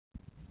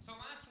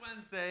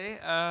Wednesday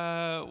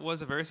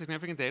was a very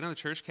significant date on the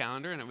church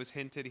calendar, and it was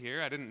hinted here.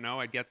 I didn't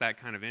know I'd get that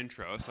kind of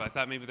intro, so I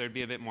thought maybe there'd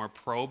be a bit more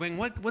probing.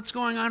 What's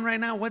going on right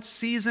now? What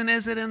season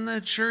is it in the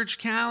church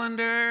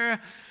calendar?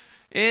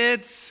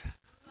 It's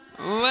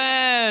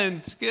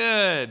Lent.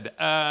 Good.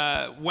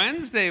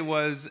 Wednesday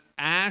was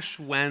Ash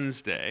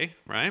Wednesday,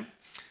 right?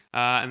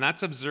 And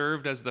that's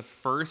observed as the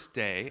first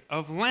day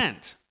of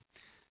Lent.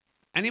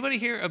 Anybody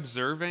here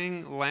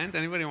observing Lent?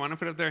 Anybody want to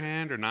put up their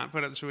hand or not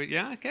put up?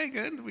 Yeah, okay,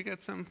 good. We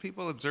got some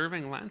people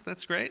observing Lent.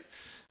 That's great.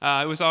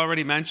 It was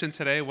already mentioned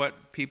today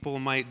what people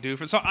might do.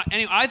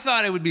 Anyway, I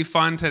thought it would be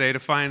fun today to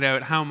find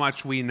out how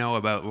much we know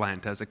about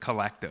Lent as a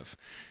collective.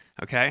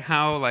 Okay,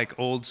 how like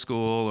old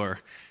school or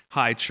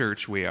high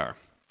church we are.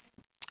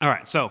 All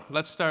right, so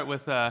let's start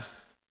with a.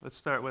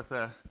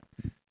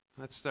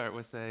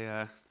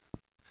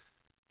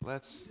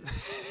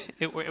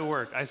 It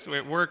worked. I swear,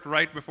 it worked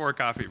right before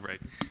coffee break.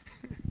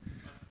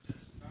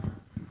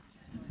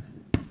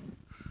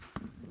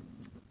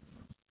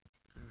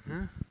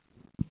 No.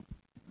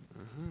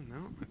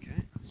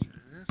 Okay. Let's try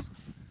this.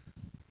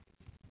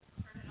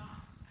 Turn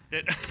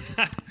it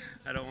off.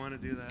 I don't want to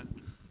do that.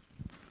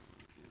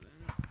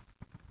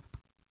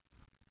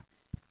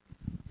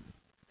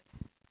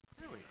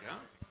 There we go.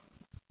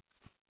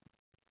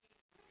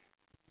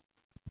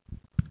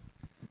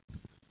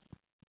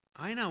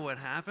 I know what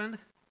happened.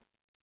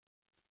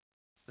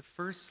 The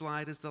first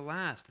slide is the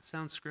last. It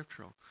sounds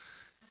scriptural.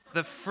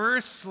 The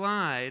first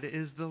slide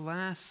is the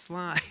last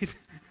slide.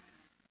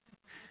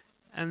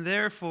 And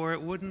therefore,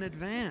 it wouldn't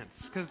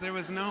advance because there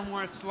was no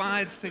more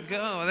slides to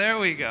go. There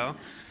we go.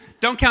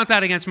 Don't count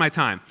that against my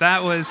time.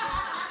 That was...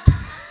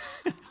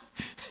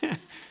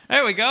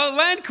 There we go.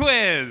 Lent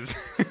quiz.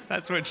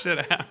 That's what should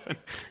have happened.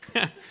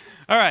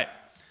 All right.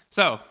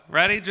 So,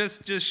 ready?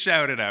 Just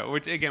shout it out.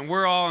 Again,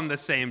 we're all on the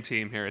same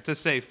team here. It's a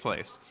safe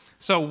place.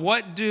 So,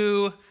 what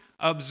do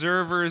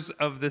observers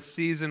of the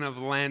season of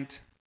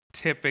Lent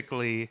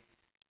typically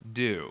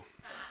do?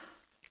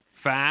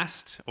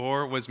 Fast,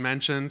 or was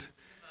mentioned,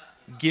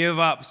 give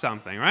up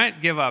something, right?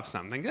 Give up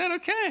something. Good,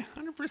 okay.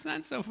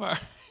 100% so far.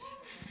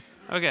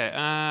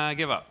 Okay,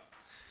 give up.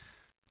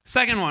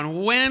 Second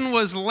one, when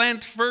was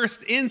Lent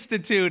first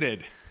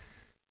instituted?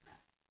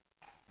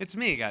 It's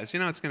me, guys. You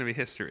know it's going to be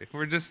history.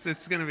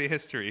 It's going to be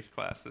history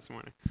class this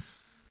morning.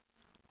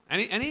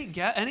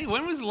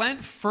 When was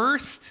Lent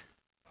first?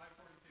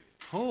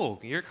 542. Oh,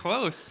 you're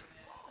close.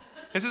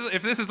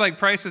 If this is like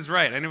Price is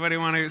Right. Anybody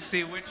want to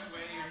see which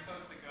way you're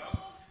supposed to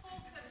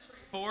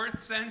go?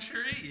 4th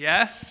century.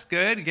 Yes,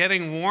 good.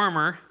 Getting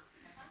warmer.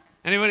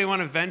 Anybody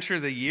want to venture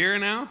the year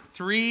now?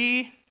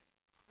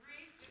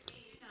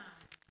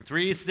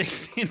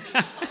 369.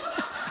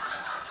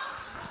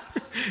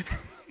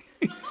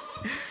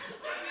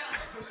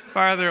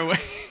 Farther away.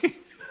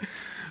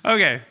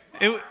 Okay.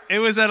 It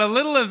was at a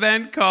little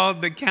event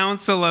called the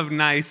Council of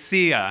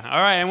Nicaea. All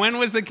right, and when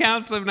was the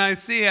Council of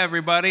Nicaea,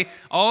 everybody?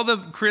 All the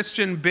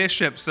Christian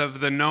bishops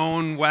of the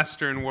known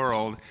Western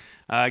world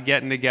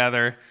getting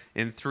together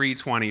in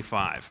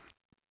 325.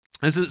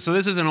 This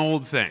is an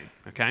old thing,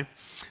 okay?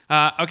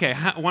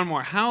 One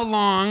more. How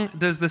long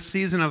does the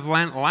season of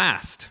Lent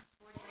last?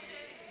 40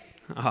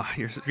 days. Oh,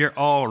 you're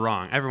all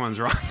wrong. Everyone's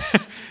wrong.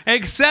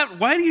 Except,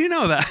 why do you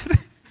know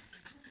that?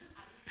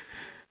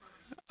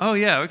 Oh,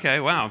 yeah,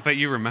 okay, wow, but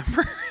you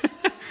remember?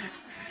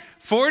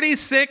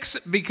 46,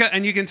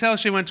 and you can tell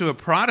she went to a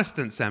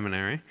Protestant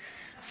seminary.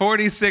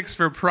 46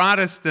 for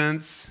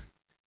Protestants.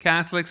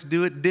 Catholics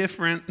do it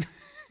different.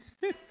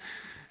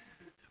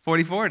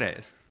 44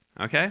 days,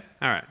 okay?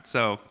 All right,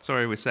 so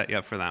sorry we set you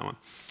up for that one.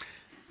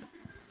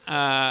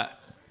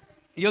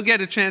 You'll get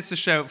a chance to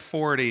shout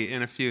 40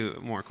 in a few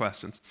more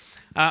questions.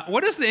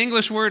 What does the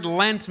English word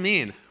Lent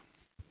mean?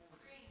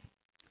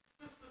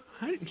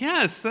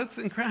 Yes, that's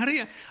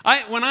incredible.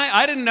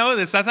 I didn't know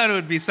this. I thought it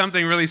would be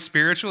something really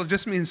spiritual. It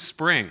just means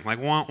spring,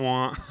 like wah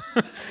wah.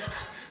 All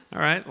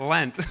right,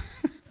 Lent.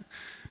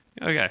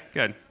 Okay,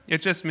 good.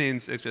 It just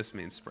means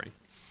spring.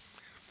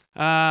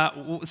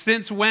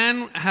 Since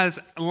when has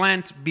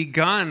Lent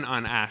begun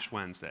on Ash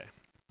Wednesday?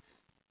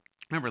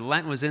 Remember,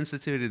 Lent was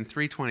instituted in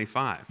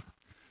 325.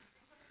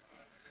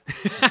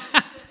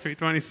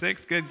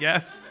 326. Good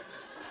guess.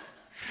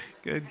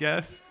 Good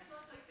guess.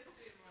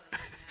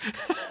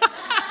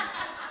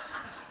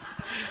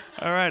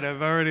 All right,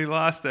 I've already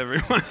lost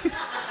everyone.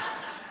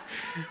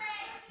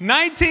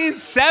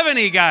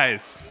 1970,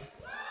 guys.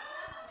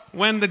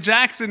 When the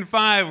Jackson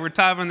 5 were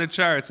topping the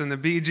charts and the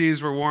Bee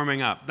Gees were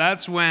warming up.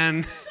 That's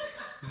when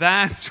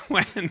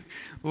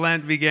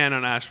Lent began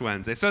on Ash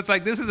Wednesday. So it's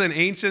like this is an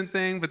ancient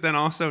thing, but then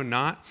also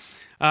not.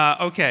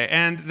 Okay,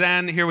 and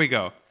then here we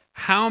go.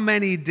 How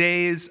many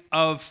days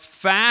of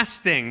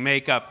fasting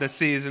make up the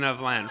season of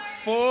Lent?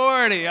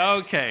 40.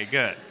 Okay,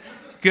 good.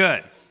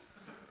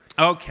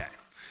 Okay.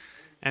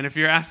 And if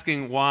you're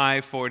asking why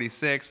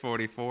 46,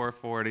 44,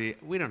 40,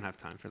 we don't have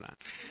time for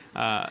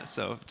that.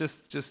 So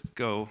just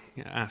go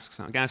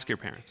ask your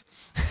parents.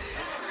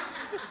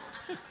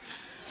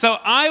 So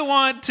I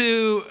want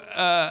to,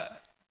 I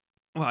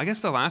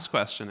guess the last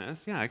question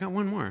is, I got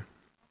one more.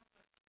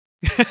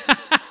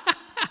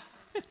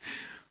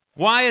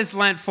 Why is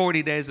Lent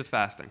 40 days of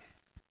fasting?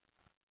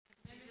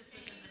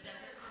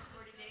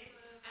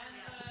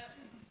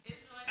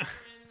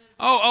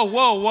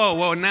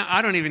 Whoa. Now,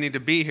 I don't even need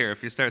to be here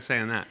if you start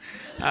saying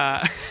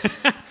that.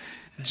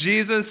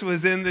 Jesus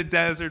was in the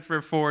desert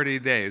for 40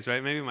 days,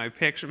 right? Maybe my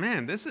picture.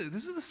 Man, this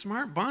is a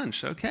smart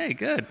bunch. Okay,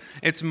 good.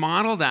 It's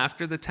modeled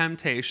after the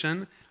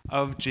temptation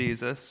of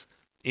Jesus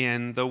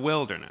in the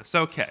wilderness.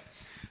 Okay,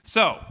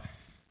 so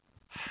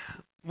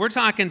we're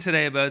talking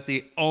today about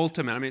the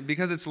ultimate. I mean,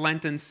 because it's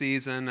Lenten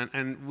season,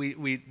 and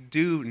we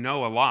do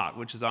know a lot,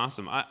 which is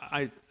awesome.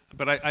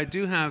 But I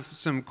do have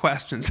some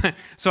questions.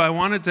 So I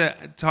wanted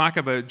to talk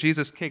about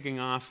Jesus kicking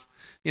off,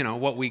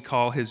 what we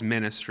call his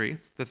ministry,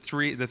 the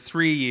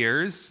 3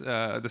 years,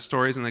 the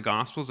stories in the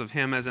Gospels of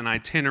him as an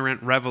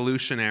itinerant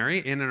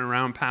revolutionary in and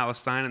around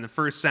Palestine in the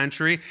first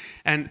century.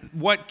 And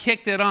what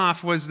kicked it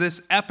off was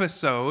this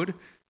episode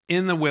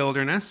in the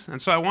wilderness.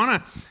 And so I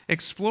want to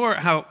explore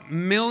how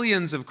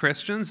millions of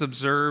Christians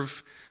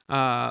observe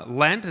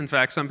Lent. In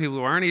fact, some people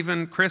who aren't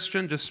even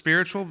Christian, just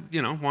spiritual,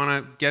 want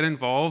to get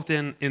involved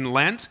in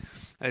Lent.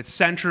 It's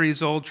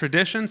centuries-old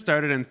tradition,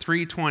 started in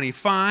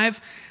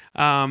 325.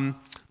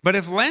 But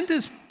if Lent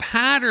is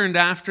patterned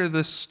after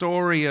the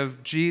story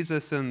of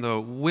Jesus in the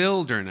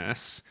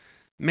wilderness,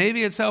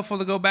 maybe it's helpful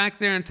to go back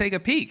there and take a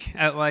peek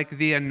at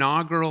the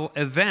inaugural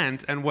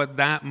event and what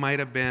that might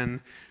have been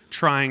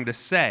trying to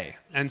say.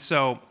 And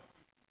so,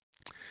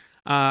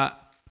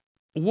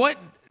 what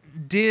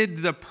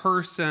did the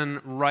person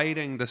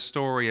writing the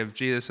story of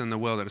Jesus in the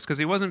wilderness, because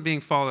he wasn't being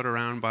followed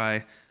around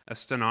by a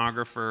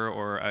stenographer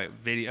or a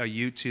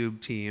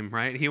YouTube team,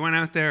 right? He went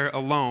out there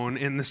alone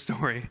in the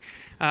story.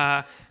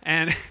 And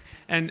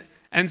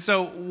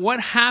so what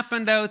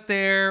happened out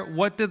there?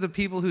 What did the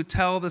people who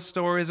tell the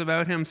stories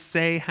about him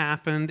say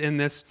happened in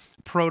this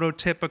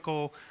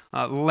prototypical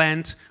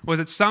Lent? Was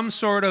it some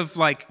sort of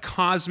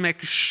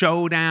cosmic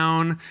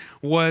showdown?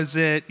 Was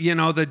it,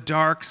 the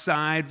dark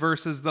side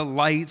versus the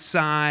light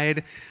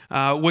side?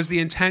 Was the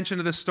intention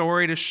of the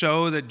story to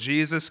show that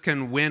Jesus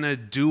can win a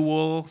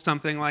duel,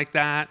 something like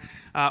that?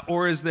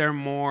 Or is there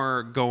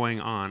more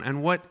going on?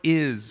 And what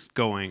is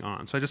going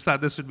on? So I just thought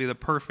this would be the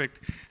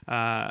perfect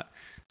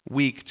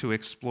week to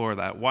explore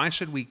that. Why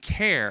should we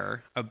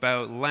care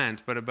about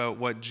Lent, but about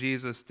what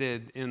Jesus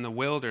did in the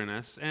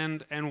wilderness?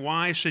 And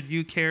why should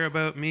you care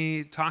about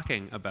me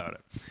talking about it?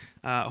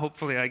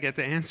 Hopefully I get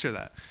to answer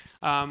that.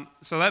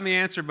 So let me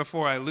answer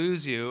before I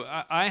lose you.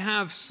 I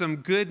have some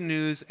good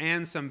news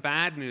and some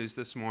bad news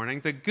this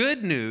morning. The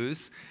good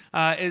news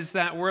is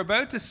that we're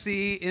about to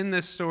see in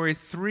this story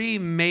 3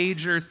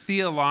 major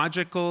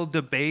theological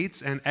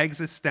debates and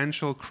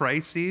existential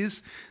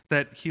crises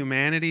that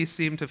humanity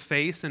seemed to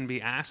face and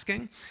be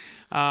asking.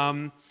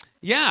 And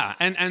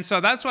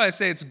so that's why I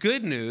say it's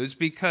good news,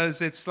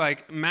 because it's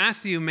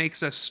Matthew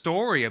makes a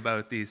story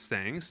about these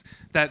things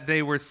that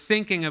they were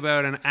thinking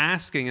about and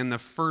asking in the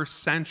first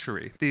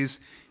century, these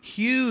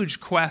huge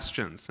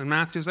questions. And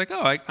Matthew's I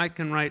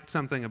can write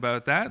something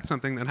about that,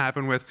 something that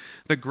happened with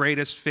the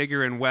greatest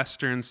figure in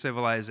Western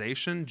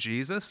civilization,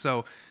 Jesus,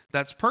 so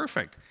that's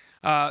perfect.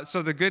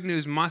 So the good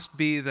news must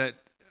be that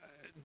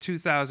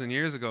 2,000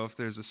 years ago, if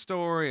there's a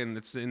story and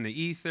it's in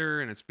the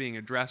ether and it's being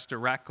addressed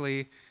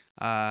directly,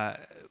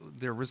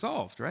 they're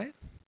resolved, right?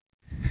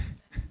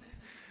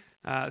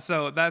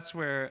 So that's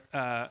where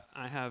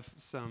I have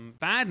some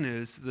bad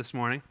news this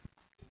morning,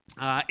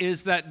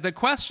 is that the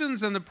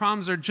questions and the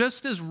problems are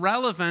just as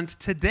relevant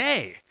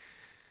today,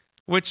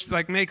 which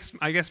makes,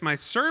 I guess, my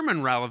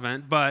sermon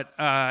relevant, but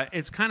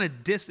it's kind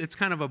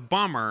of a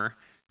bummer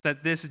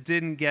that this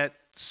didn't get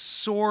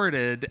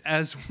sorted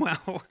as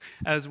well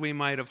as we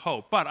might have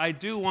hoped. But I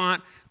do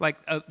want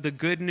the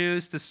good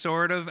news to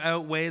sort of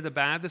outweigh the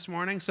bad this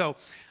morning. So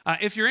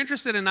if you're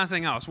interested in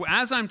nothing else,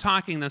 as I'm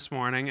talking this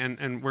morning,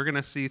 and we're going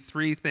to see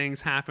 3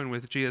 things happen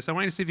with Jesus, I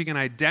want you to see if you can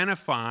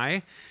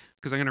identify,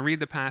 because I'm going to read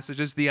the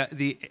passages,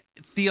 the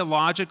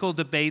theological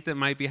debate that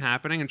might be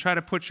happening, and try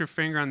to put your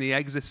finger on the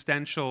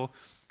existential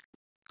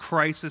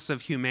crisis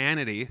of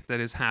humanity that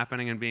is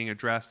happening and being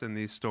addressed in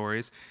these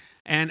stories.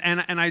 And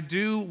I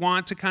do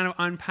want to kind of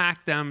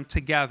unpack them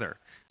together.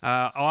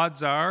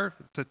 Odds are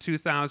it's a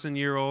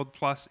 2,000-year-old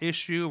plus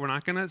issue. We're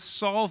not going to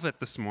solve it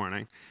this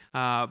morning,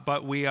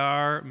 but we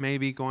are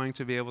maybe going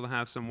to be able to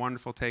have some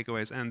wonderful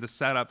takeaways. And the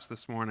setups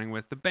this morning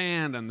with the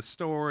band and the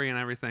story and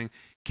everything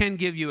can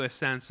give you a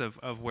sense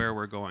of where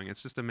we're going.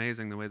 It's just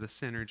amazing the way the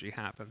synergy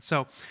happens.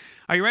 So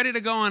are you ready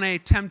to go on a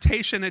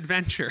temptation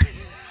adventure?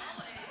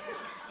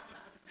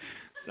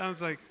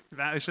 Sounds like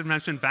I should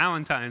mention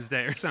Valentine's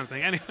Day or something.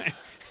 Anyway.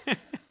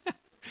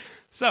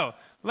 So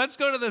let's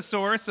go to the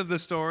source of the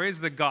stories,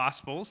 the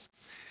Gospels.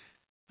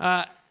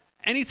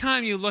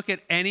 Anytime you look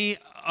at any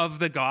of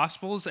the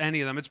Gospels,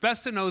 any of them, it's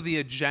best to know the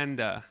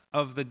agenda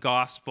of the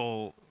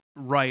Gospel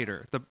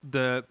writer,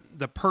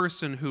 the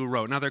person who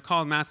wrote. Now, they're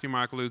called Matthew,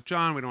 Mark, Luke,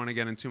 John. We don't want to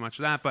get into too much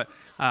of that, but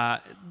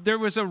there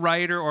was a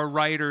writer or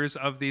writers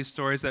of these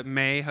stories that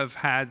may have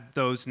had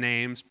those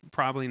names,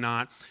 probably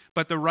not.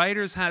 But the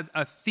writers had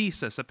a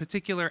thesis, a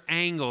particular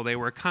angle they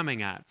were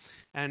coming at.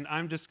 And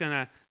I'm just going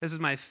to, this is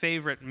my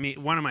favorite,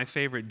 one of my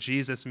favorite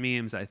Jesus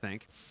memes, I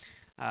think.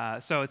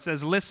 So it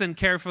says, listen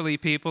carefully,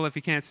 people, if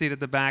you can't see it at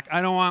the back.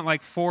 I don't want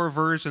like 4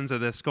 versions of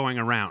this going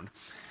around.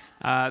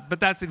 But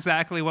that's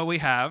exactly what we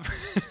have,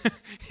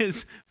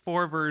 is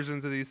 4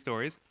 versions of these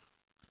stories,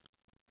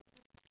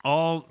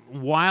 all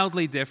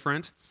wildly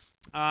different.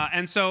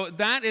 And so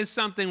that is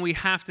something we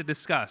have to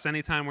discuss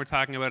anytime we're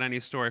talking about any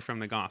story from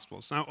the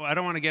Gospels. Now, I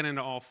don't want to get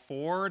into all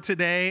 4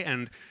 today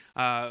and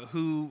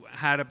who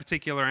had a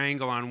particular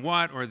angle on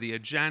what or the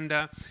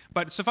agenda,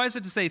 but suffice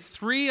it to say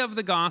 3 of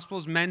the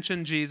Gospels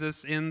mention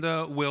Jesus in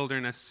the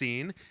wilderness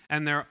scene,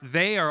 and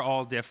they are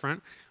all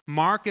different.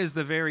 Mark is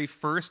the very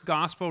first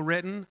gospel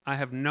written. I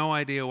have no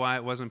idea why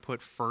it wasn't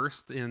put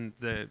first in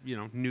the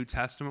New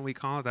Testament, we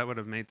call it. That would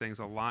have made things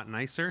a lot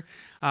nicer.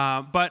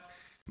 But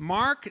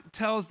Mark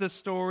tells the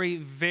story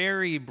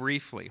very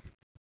briefly.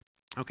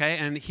 Okay,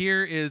 and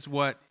here's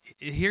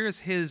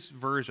his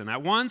version.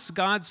 At once,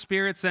 God's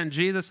Spirit sent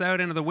Jesus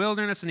out into the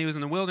wilderness, and he was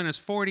in the wilderness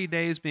 40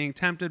 days being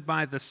tempted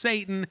by the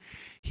Satan.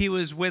 He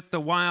was with the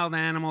wild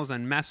animals,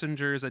 and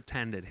messengers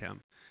attended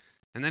him.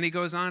 And then he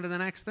goes on to the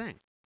next thing.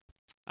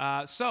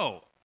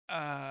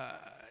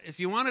 If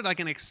you wanted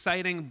like an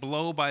exciting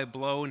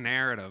blow-by-blow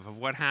narrative of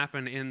what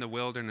happened in the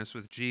wilderness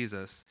with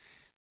Jesus,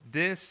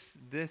 this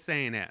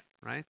ain't it,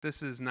 right?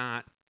 This is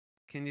not.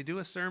 Can you do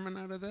a sermon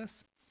out of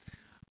this?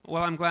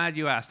 Well, I'm glad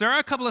you asked. There are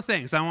a couple of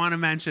things I want to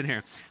mention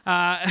here.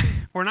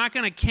 We're not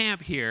going to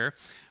camp here,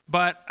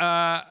 but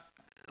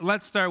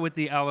let's start with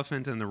the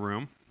elephant in the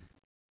room.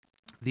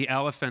 The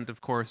elephant, of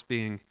course,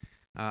 being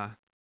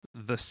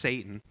the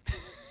Satan.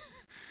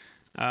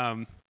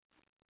 There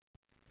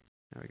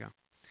we go.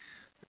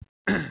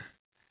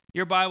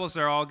 Your Bibles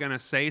are all going to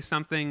say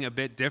something a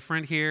bit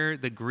different here.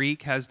 The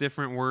Greek has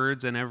different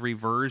words in every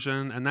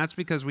version, and that's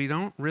because we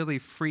don't really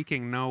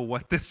freaking know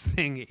what this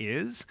thing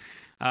is.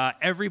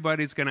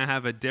 Everybody's going to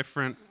have a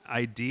different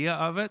idea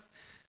of it.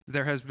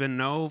 There has been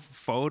no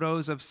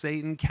photos of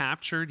Satan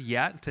captured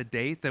yet to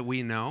date that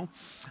we know,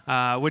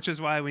 which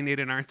is why we need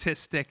an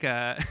artistic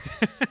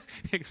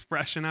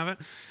expression of it.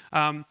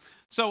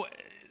 So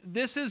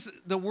this is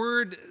the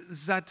word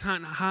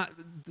Satan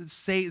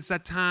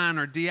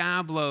or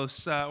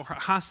Diablos or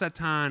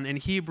Hasatan in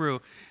Hebrew.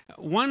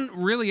 One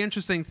really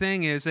interesting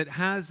thing is it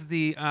has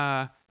the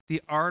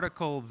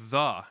article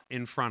the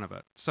in front of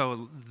it.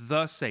 So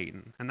the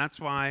Satan. And that's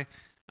why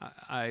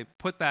I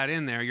put that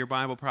in there. Your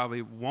Bible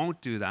probably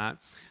won't do that.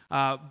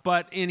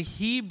 But in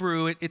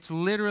Hebrew, it's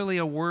literally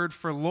a word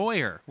for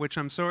lawyer, which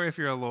I'm sorry if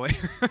you're a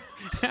lawyer.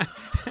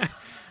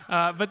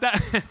 But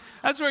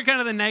that's where kind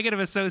of the negative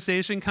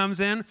association comes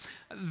in.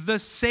 The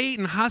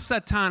Satan,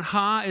 Hasatan,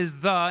 ha is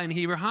the in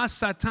Hebrew.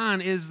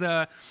 Hasatan is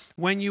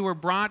when you were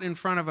brought in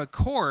front of a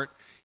court,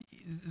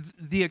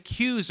 the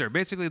accuser,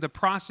 basically the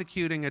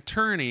prosecuting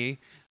attorney,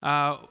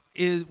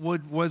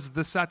 was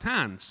the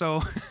Satan.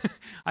 So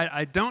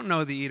I don't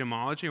know the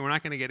etymology. We're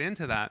not going to get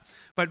into that.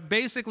 But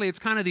basically, it's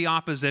kind of the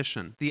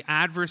opposition, the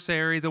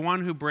adversary, the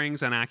one who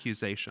brings an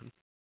accusation.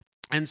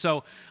 And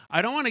so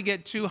I don't want to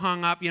get too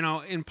hung up,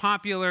 in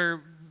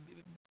popular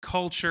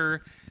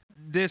culture,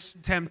 this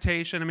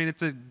temptation,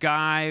 it's a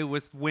guy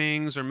with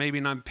wings or maybe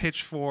not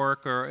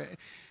pitchfork, or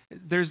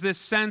there's this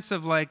sense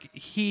of like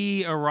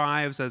he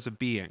arrives as a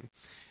being.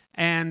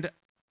 And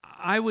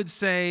I would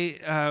say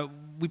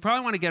we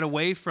probably want to get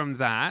away from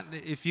that.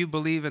 If you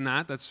believe in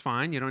that, that's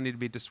fine. You don't need to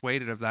be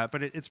dissuaded of that.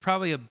 But it's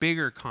probably a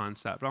bigger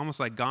concept, almost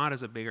like God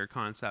is a bigger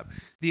concept.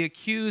 The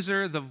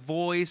accuser, the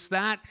voice,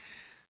 that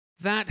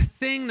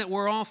thing that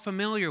we're all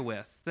familiar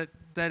with,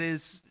 that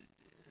is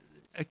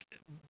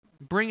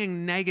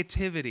bringing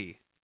negativity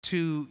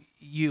to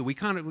you. We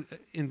kind of,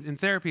 in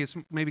therapy, it's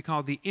maybe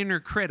called the inner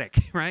critic,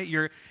 right?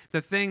 You're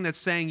the thing that's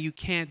saying you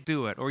can't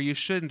do it, or you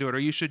shouldn't do it, or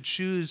you should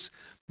choose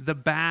the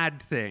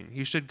bad thing.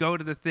 You should go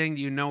to the thing that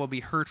you know will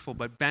be hurtful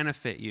but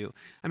benefit you.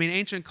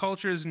 Ancient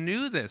cultures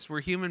knew this.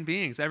 We're human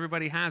beings.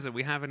 Everybody has it.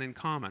 We have it in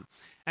common.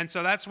 And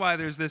so that's why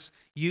there's this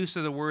use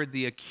of the word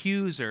the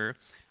accuser.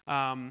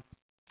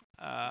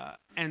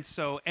 And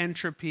so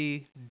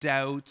entropy,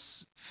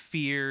 doubts,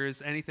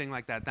 fears, anything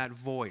like that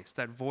voice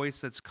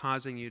that's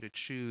causing you to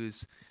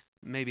choose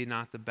maybe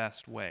not the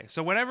best way.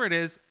 So whatever it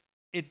is,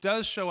 it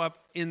does show up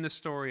in the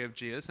story of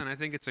Jesus, and I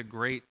think it's a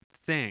great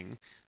thing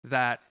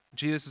that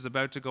Jesus is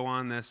about to go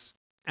on this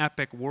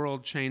epic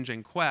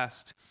world-changing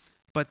quest,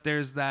 but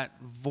there's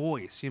that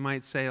voice. You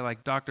might say,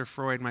 like Dr.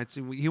 Freud might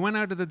say, he went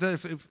out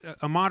to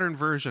a modern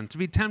version to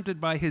be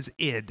tempted by his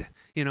id,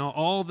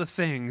 all the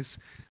things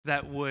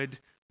that would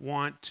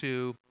want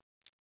to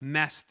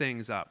mess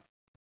things up.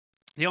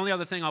 The only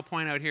other thing I'll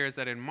point out here is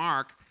that in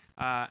Mark,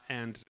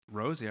 and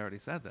Rosie already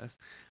said this,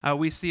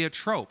 we see a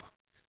trope,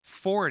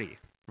 40,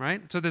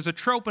 right? So there's a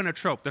trope and a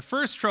trope. The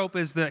first trope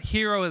is the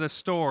hero of the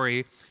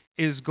story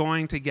is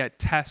going to get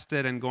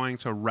tested and going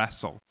to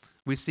wrestle.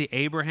 We see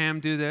Abraham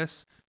do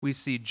this. We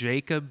see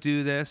Jacob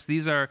do this.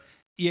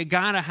 You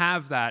got to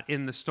have that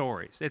in the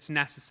stories. It's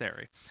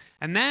necessary.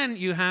 And then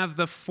you have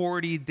the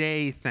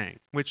 40-day thing,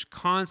 which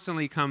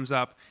constantly comes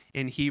up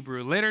in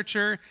Hebrew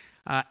literature.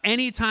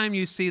 Anytime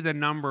you see the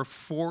number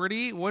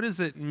 40, what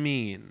does it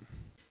mean?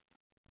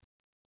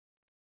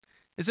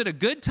 Is it a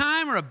good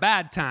time or a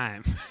bad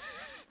time?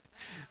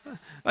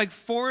 Like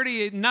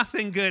 40,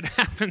 nothing good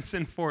happens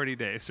in 40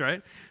 days,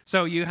 right?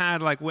 So you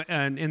had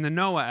in the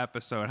Noah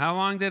episode, how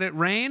long did it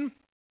rain?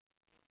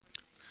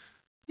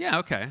 Yeah,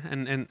 okay.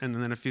 And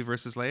then a few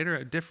verses later,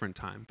 a different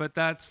time. But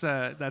that's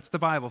the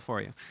Bible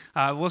for you.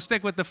 We'll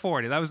stick with the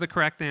 40. That was the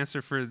correct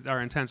answer for our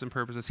intents and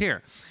purposes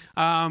here.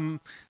 I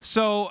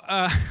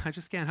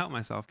just can't help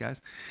myself, guys.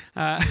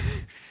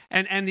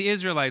 And the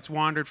Israelites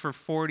wandered for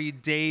 40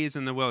 days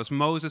in the wilderness.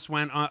 Moses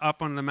went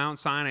up on the Mount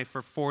Sinai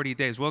for 40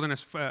 days.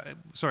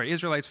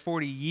 Israelites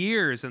 40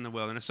 years in the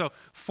wilderness. So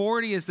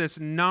 40 is this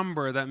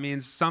number that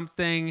means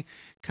something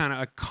kind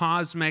of a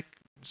cosmic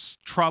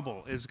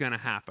trouble is going to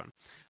happen.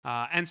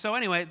 And so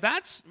anyway,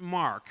 that's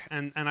Mark,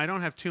 and I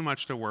don't have too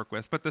much to work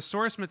with, but the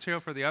source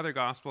material for the other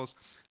Gospels,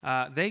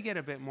 they get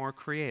a bit more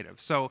creative.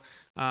 So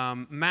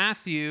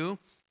Matthew,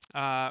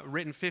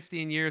 written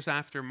 15 years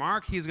after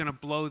Mark, he's going to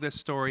blow this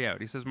story out.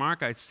 He says,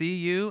 Mark, I see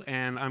you,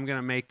 and I'm going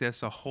to make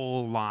this a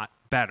whole lot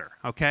better,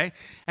 okay?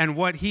 And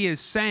what he is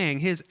saying,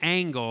 his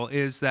angle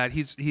is that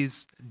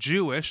he's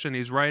Jewish, and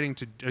he's writing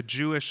to a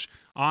Jewish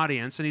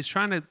audience, and he's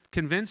trying to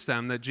convince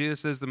them that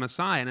Jesus is the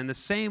Messiah. And in the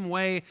same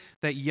way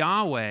that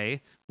Yahweh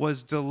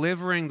was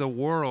delivering the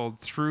world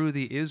through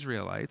the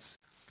Israelites,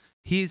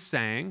 he's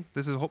saying,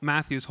 this is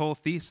Matthew's whole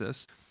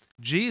thesis,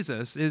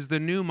 Jesus is the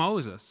new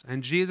Moses,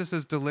 and Jesus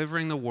is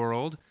delivering the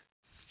world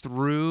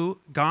through,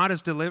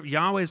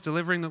 Yahweh is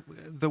delivering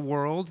the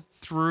world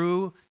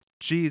through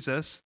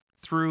Jesus,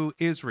 through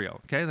Israel.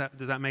 Okay,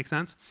 does that make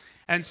sense?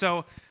 And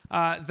so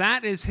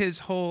that is his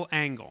whole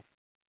angle.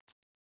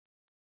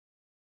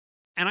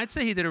 And I'd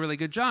say he did a really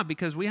good job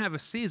because we have a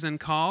season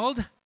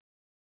called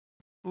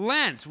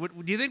Lent.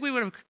 Do you think we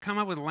would have come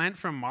up with Lent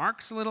from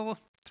Mark's little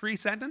 3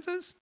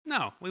 sentences?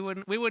 No, we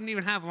wouldn't. We wouldn't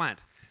even have Lent.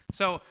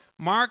 So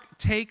Mark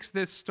takes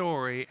this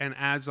story and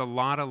adds a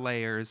lot of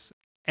layers,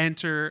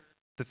 enter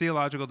the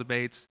theological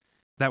debates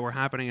that were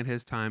happening in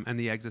his time and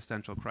the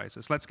existential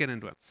crisis. Let's get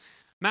into it.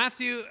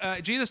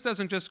 Jesus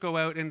doesn't just go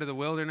out into the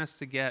wilderness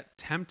to get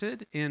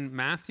tempted in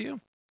Matthew.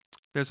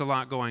 There's a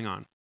lot going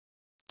on.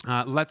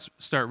 Let's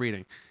start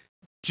reading.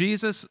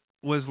 Jesus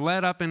was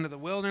led up into the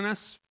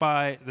wilderness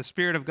by the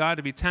Spirit of God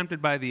to be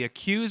tempted by the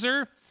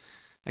accuser.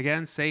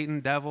 Again, Satan,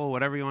 devil,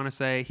 whatever you want to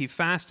say. He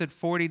fasted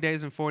 40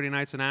 days and 40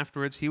 nights, and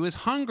afterwards he was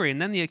hungry.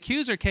 And then the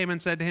accuser came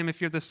and said to him,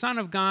 if you're the Son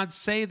of God,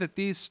 say that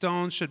these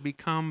stones should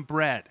become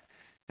bread.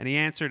 And he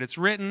answered, it's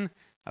written,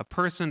 a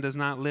person does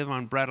not live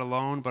on bread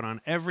alone, but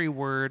on every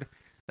word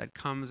that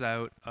comes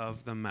out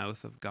of the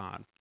mouth of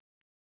God.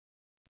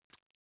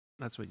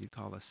 That's what you'd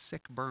call a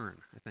sick burn,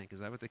 I think.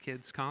 Is that what the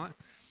kids call it?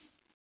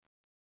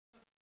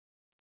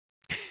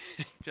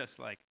 Just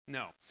like,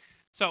 no.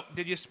 So,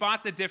 did you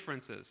spot the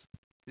differences?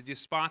 Did you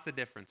spot the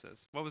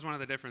differences? What was one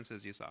of the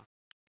differences you saw?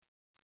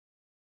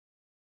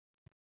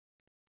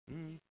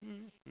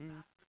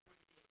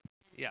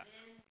 Yeah.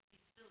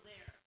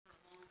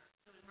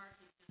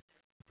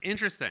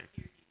 Interesting.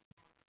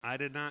 I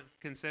did not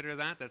consider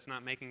that. That's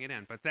not making it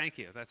in, but thank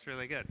you. That's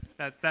really good.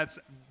 That's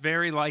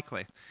very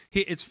likely.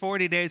 It's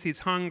 40 days. He's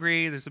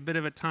hungry. There's a bit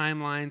of a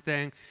timeline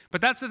thing,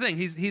 but that's the thing.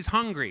 He's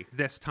hungry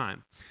this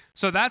time.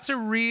 So that's a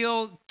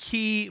real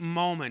key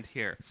moment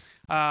here.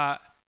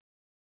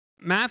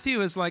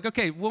 Matthew is like,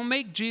 okay, we'll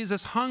make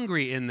Jesus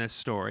hungry in this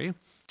story.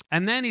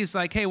 And then he's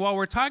like, hey, while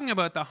we're talking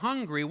about the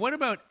hungry, what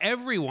about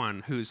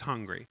everyone who's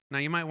hungry? Now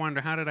you might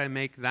wonder, how did I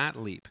make that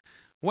leap?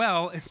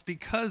 Well, it's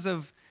because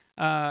of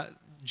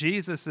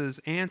Jesus'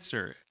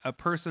 answer. A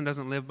person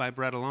doesn't live by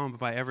bread alone, but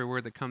by every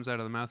word that comes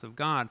out of the mouth of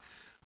God.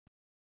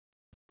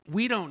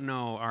 We don't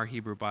know our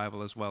Hebrew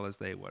Bible as well as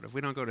they would. If we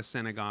don't go to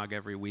synagogue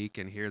every week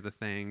and hear the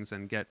things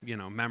and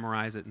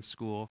memorize it in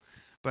school,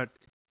 but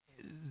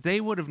they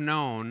would have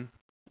known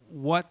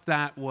what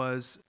that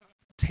was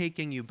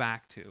taking you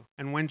back to.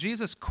 And when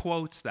Jesus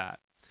quotes that,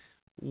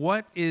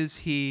 what is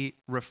he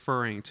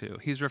referring to?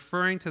 He's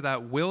referring to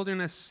that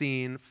wilderness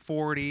scene,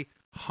 40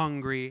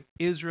 hungry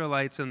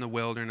Israelites in the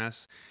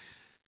wilderness.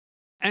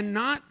 And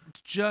not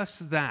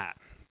just that.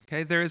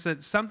 Okay, there is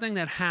something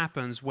that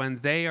happens when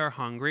they are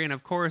hungry. And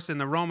of course, in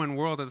the Roman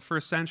world of the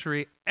first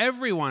century,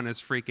 everyone is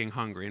freaking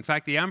hungry. In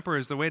fact, the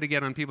emperors, the way to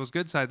get on people's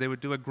good side, they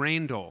would do a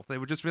grain dole. They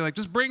would just be like,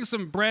 just bring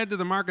some bread to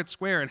the market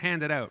square and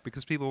hand it out,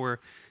 because people were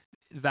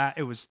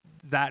it was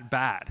that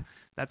bad.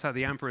 That's how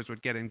the emperors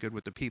would get in good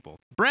with the people.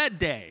 Bread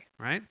day,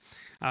 right?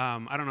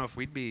 I don't know if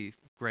we'd be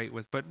great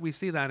with, but we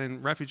see that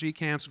in refugee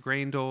camps,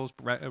 grain doles,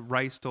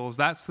 rice doles.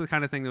 That's the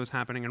kind of thing that was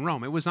happening in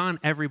Rome. It was on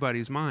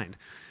everybody's mind.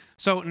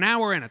 So now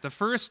we're in it. The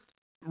first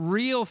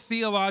real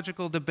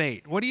theological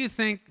debate. What do you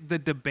think the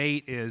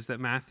debate is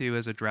that Matthew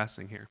is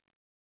addressing here?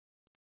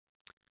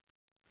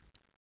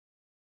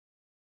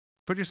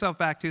 Put yourself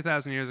back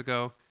 2,000 years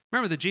ago.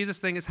 Remember, the Jesus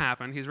thing has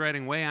happened. He's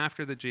writing way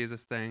after the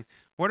Jesus thing.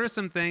 What are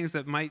some things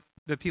that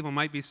people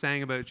might be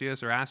saying about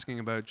Jesus or asking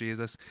about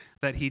Jesus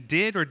that he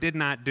did or did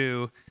not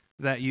do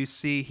that you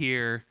see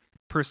here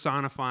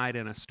personified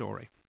in a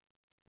story?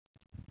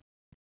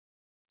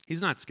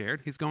 He's not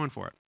scared. He's going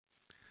for it.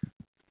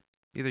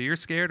 Either you're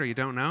scared or you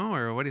don't know,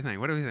 or what do you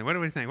think? What do we think? What do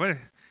we think?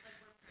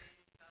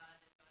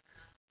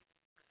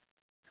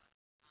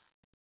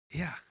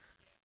 Yeah.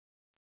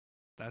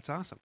 That's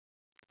awesome.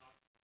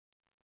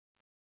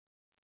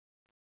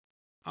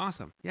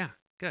 Awesome. Yeah,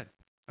 good.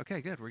 Okay,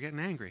 good. We're getting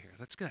angry here.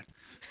 That's good.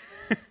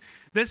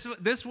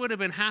 This would have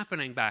been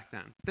happening back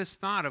then. This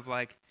thought of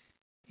like,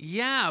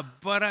 yeah,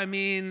 but I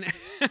mean,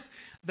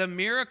 the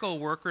miracle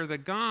worker, the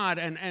God,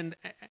 and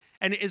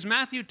is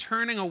Matthew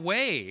turning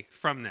away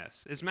from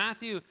this? Is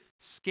Matthew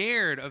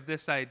scared of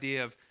this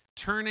idea of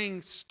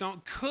turning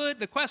stone?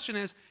 The question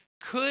is,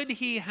 could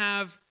he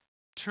have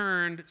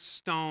turned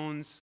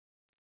stones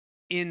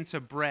into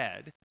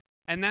bread?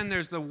 And then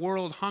there's the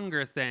world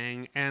hunger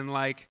thing, and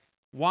like,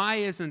 why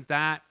isn't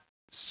that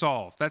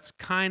solved? That's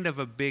kind of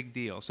a big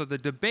deal. So the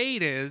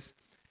debate is,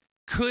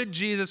 could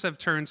Jesus have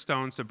turned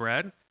stones to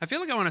bread? I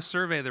feel like I want to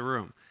survey the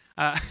room.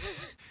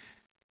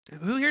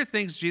 Who here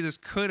thinks Jesus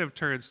could have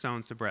turned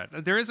stones to bread?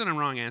 There isn't a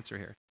wrong answer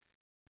here.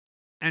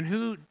 And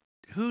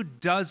who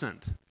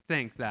doesn't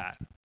think that?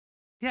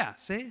 Yeah,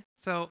 see?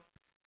 So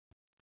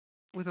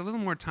with a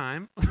little more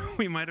time,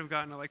 we might have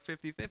gotten to like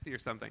 50-50 or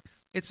something.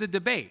 It's a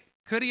debate.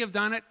 Could he have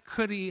done it?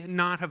 Could he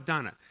not have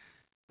done it?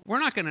 We're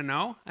not going to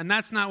know, and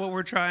that's not what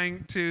we're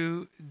trying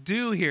to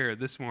do here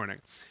this morning.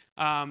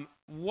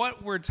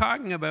 What we're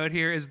talking about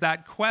here is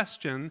that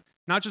question,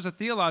 not just a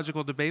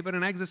theological debate, but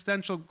an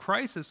existential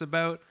crisis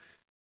about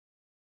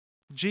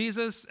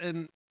Jesus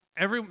and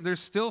they're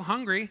still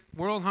hungry.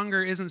 World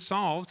hunger isn't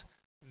solved.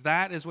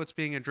 That is what's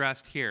being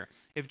addressed here.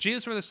 If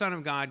Jesus were the Son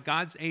of God,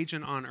 God's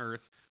agent on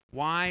earth,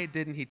 why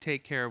didn't he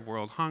take care of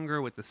world hunger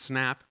with the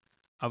snap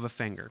of a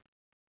finger?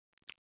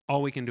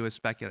 All we can do is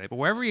speculate. But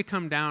wherever you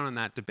come down on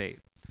that debate,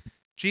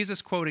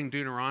 Jesus quoting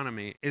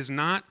Deuteronomy is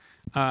not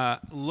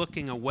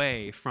looking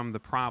away from the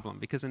problem,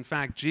 because in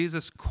fact,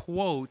 Jesus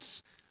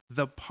quotes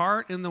the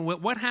part in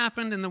what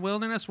happened in the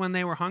wilderness when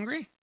they were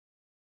hungry?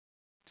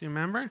 Do you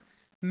remember?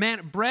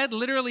 Man, bread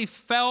literally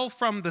fell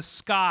from the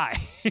sky.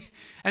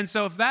 And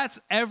so if that's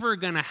ever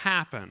going to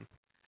happen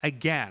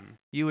again,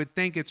 you would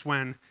think it's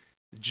when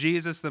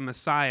Jesus, the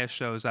Messiah,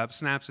 shows up,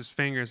 snaps his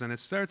fingers, and it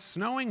starts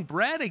snowing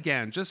bread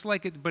again, just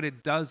like it, but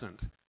it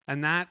doesn't.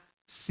 And that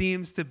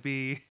seems to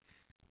be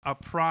a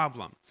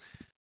problem.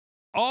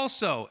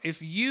 Also,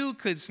 if you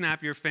could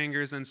snap your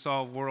fingers and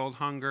solve world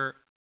hunger,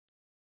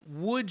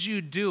 would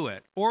you do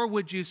it? Or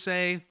would you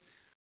say,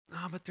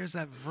 oh, but there's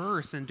that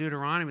verse in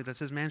Deuteronomy that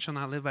says, man shall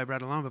not live by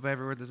bread alone, but by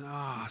every word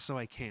that's, so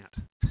I can't.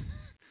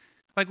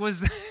 Like,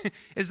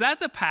 is that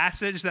the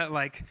passage that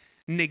like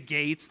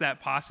negates that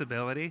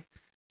possibility?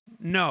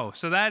 No.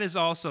 So that is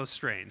also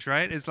strange,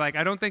 right? It's like,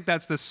 I don't think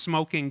that's the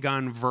smoking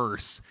gun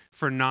verse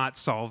for not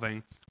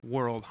solving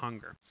world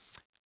hunger.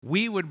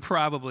 We would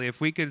probably,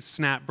 if we could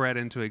snap bread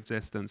into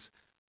existence,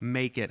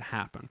 make it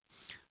happen.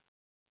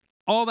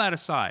 All that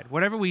aside,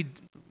 whatever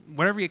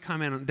you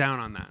come in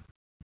down on that.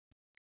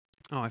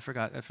 Oh, I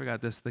forgot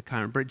this,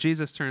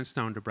 Jesus turned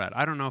stone to bread.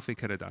 I don't know if he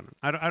could have done it.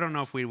 I don't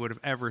know if we would have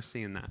ever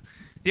seen that.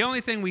 The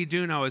only thing we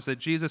do know is that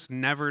Jesus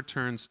never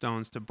turned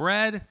stones to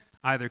bread,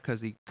 either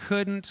because he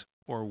couldn't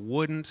or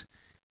wouldn't.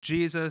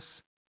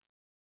 Jesus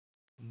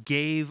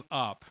gave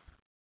up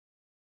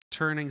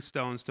turning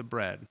stones to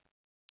bread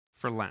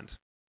for Lent.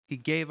 He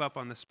gave up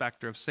on the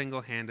specter of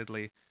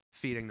single-handedly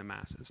feeding the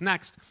masses.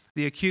 Next,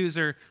 the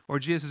accuser, or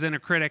Jesus' inner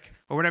critic,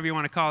 or whatever you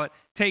want to call it,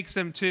 takes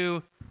him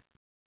to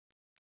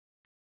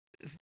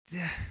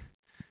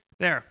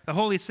the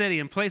holy city,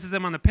 and places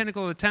him on the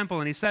pinnacle of the temple,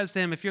 and he says to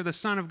him, if you're the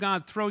Son of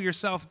God, throw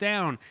yourself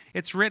down.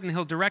 It's written,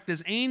 he'll direct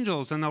his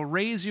angels, and they'll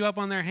raise you up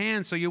on their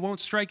hands so you won't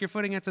strike your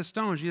foot against a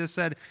stone. Jesus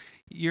said,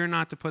 you're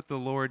not to put the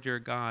Lord your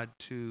God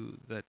to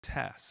the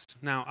test.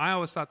 Now, I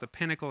always thought the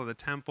pinnacle of the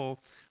temple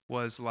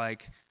was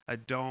like a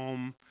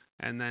dome,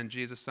 and then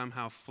Jesus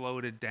somehow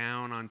floated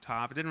down on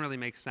top. It didn't really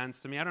make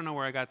sense to me. I don't know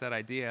where I got that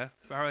idea.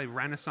 Probably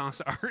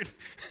Renaissance art.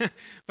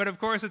 But of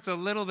course, it's a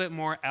little bit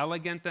more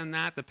elegant than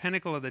that. The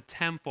pinnacle of the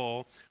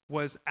temple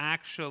was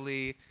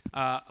actually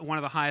one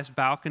of the highest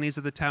balconies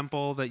of the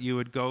temple that you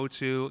would go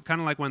to, kind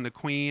of like when the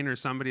queen or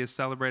somebody is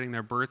celebrating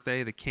their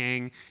birthday, the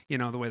king,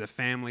 the way the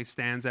family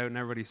stands out and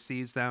everybody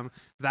sees them.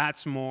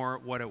 That's more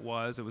what it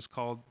was. It was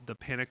called the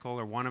pinnacle,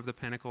 or one of the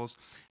pinnacles.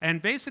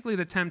 And basically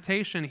the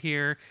temptation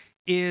here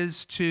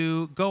is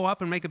to go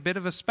up and make a bit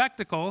of a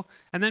spectacle,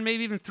 and then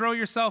maybe even throw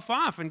yourself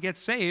off and get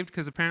saved,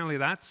 because apparently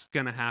that's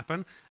going to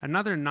happen.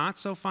 Another not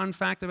so fun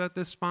fact about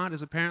this spot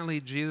is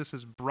apparently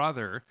Jesus'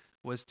 brother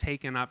was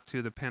taken up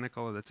to the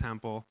pinnacle of the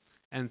temple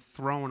and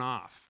thrown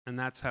off, and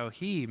that's how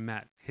he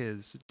met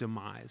his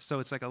demise. So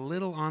it's like a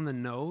little on the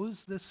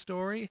nose, this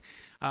story,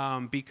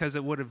 because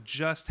it would have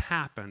just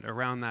happened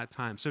around that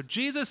time. So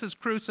Jesus is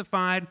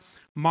crucified,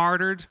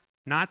 martyred,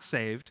 not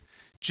saved.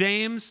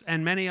 James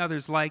and many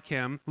others like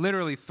him,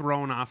 literally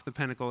thrown off the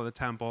pinnacle of the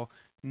temple,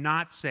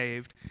 not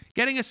saved.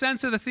 Getting a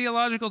sense of the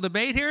theological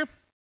debate here?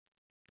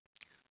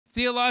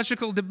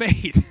 Theological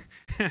debate.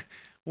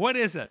 What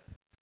is it?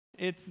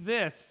 It's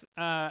this.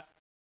 That's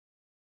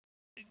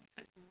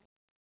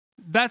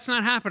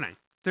not happening.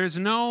 There's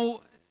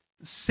no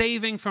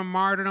saving from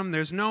martyrdom.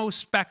 There's no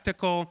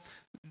spectacle.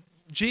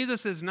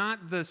 Jesus is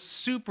not the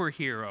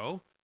superhero,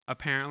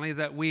 apparently,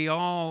 that we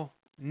all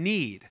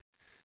need.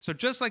 So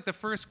just like the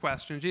first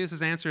question,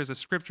 Jesus' answer is a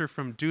scripture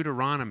from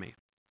Deuteronomy.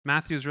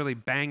 Matthew's really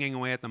banging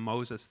away at the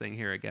Moses thing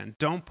here again.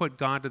 Don't put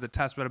God to the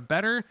test. But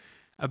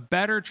a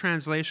better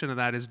translation of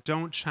that is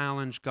don't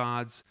challenge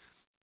God's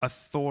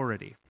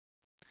authority.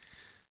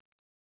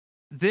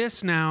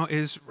 This now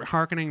is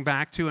hearkening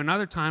back to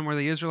another time where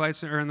the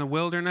Israelites are in the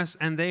wilderness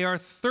and they are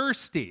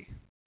thirsty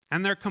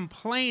and they're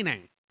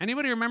complaining.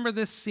 Anybody remember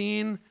this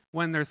scene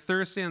when they're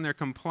thirsty and they're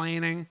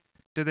complaining?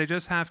 Do they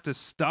just have to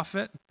stuff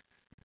it?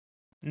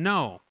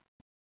 No.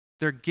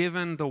 They're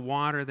given the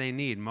water they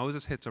need.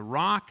 Moses hits a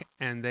rock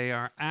and they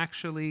are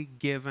actually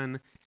given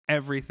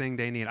everything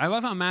they need. I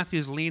love how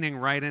Matthew's leaning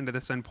right into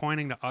this and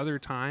pointing to other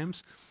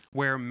times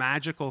where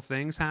magical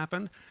things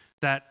happen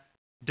that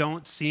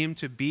don't seem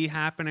to be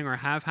happening or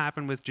have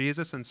happened with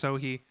Jesus. And so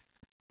he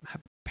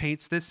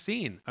paints this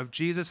scene of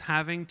Jesus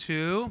having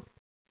to,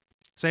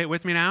 say it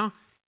with me now,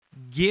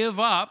 give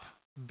up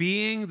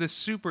being the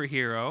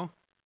superhero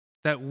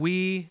that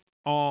we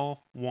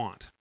all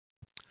want.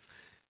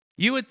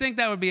 You would think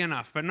that would be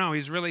enough, but no,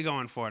 he's really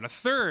going for it. A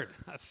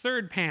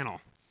third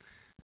panel.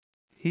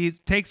 He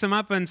takes him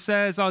up and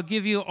says, I'll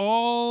give you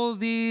all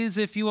these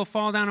if you will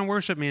fall down and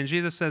worship me. And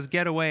Jesus says,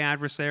 get away,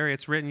 adversary.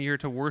 It's written you're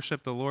to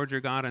worship the Lord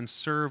your God and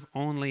serve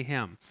only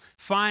him.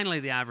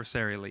 Finally, the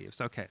adversary leaves.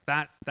 Okay,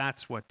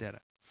 that's what did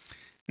it.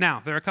 Now,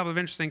 there are a couple of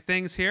interesting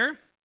things here.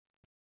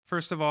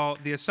 First of all,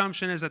 the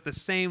assumption is that the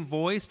same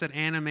voice that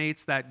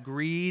animates that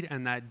greed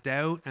and that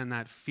doubt and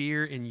that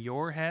fear in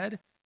your head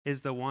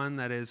is the one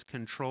that is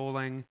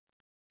controlling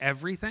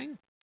everything.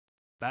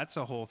 That's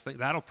a whole thing.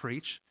 That'll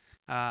preach.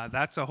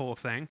 That's a whole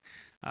thing.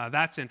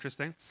 That's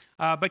interesting.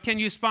 But can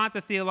you spot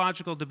the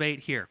theological debate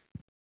here?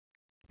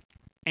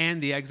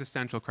 And the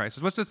existential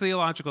crisis. What's the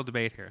theological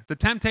debate here? The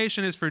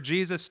temptation is for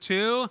Jesus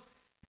to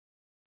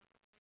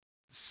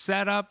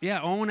set up,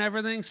 own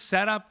everything,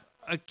 set up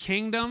a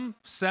kingdom,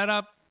 set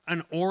up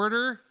an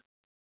order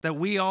that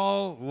we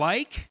all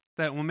like,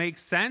 that will make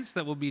sense,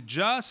 that will be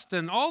just,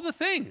 and all the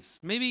things.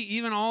 Maybe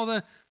even all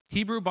the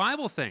Hebrew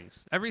Bible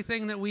things.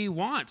 Everything that we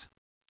want.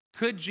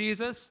 Could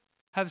Jesus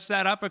have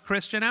set up a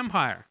Christian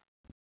empire?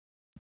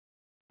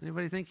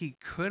 Anybody think he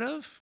could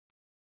have?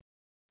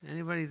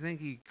 Anybody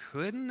think he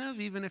couldn't have,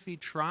 even if he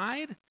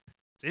tried?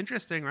 It's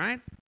interesting, right?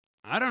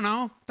 I don't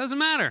know. Doesn't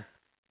matter.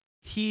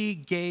 He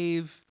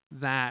gave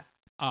that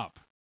up.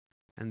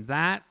 And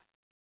that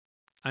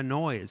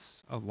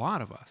annoys a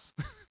lot of us.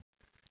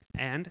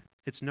 And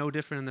it's no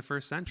different in the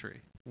first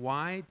century.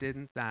 Why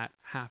didn't that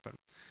happen?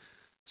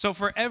 So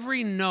for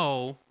every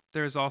no,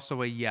 there's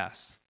also a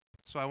yes.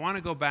 So I want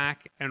to go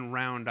back and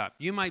round up.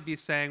 You might be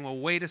saying, well,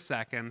 wait a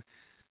second.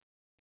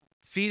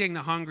 Feeding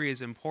the hungry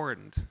is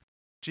important.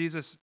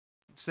 Jesus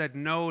said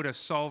no to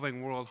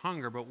solving world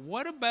hunger. But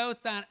what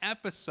about that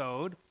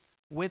episode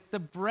with the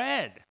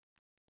bread?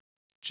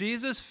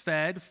 Jesus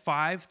fed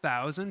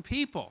 5,000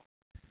 people.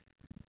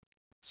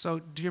 So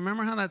do you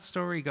remember how that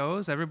story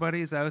goes?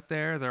 Everybody's out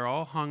there. They're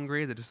all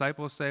hungry. The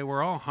disciples say,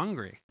 we're all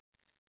hungry.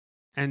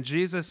 And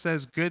Jesus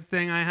says, good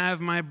thing I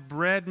have my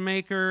bread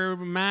maker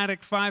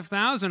Matic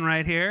 5000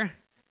 right here.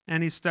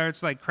 And he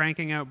starts like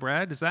cranking out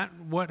bread. Is that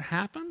what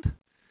happened?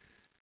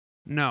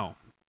 No.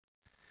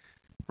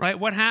 Right?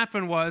 What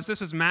happened was, this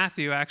was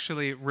Matthew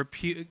actually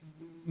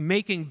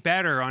making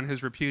better on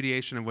his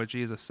repudiation of what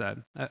Jesus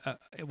said.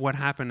 What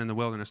happened in the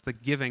wilderness, the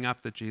giving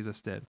up that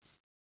Jesus did.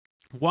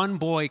 One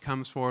boy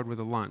comes forward with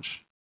a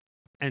lunch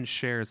and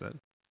shares it.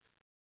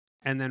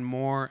 And then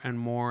more and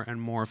more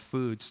and more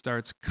food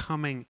starts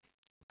coming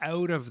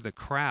out of the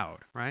crowd,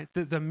 right?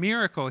 The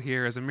miracle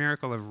here is a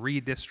miracle of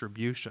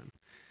redistribution.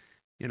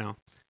 You know,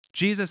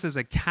 Jesus is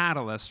a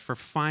catalyst for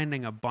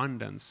finding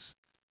abundance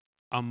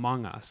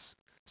among us.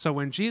 So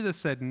when Jesus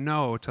said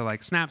no to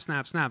like snap,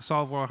 snap, snap,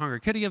 solve world hunger,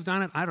 could he have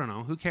done it? I don't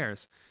know. Who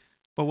cares?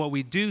 But what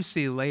we do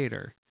see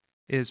later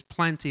is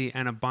plenty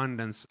and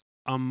abundance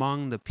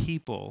among the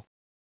people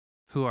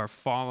who are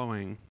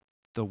following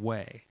the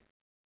way.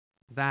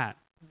 That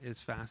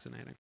is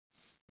fascinating.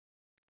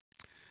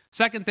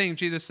 Second thing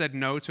Jesus said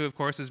no to, of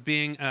course, is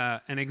being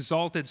an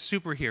exalted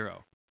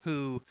superhero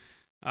who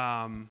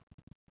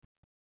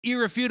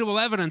irrefutable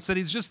evidence that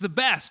he's just the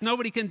best.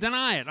 Nobody can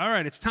deny it. All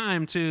right, it's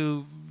time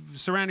to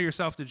surrender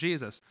yourself to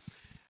Jesus.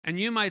 And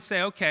you might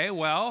say, okay,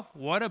 well,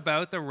 what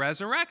about the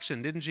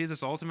resurrection? Didn't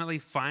Jesus ultimately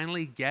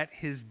finally get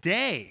his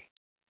day?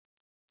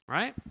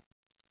 Right?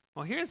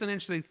 Well, here's an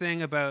interesting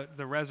thing about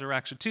the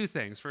resurrection. Two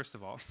things, first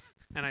of all.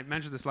 and I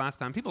mentioned this last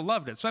time, people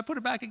loved it. So I put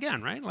it back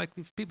again, right? Like,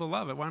 if people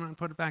love it, why not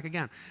put it back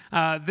again?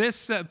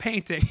 This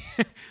painting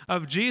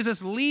of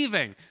Jesus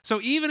leaving. So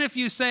even if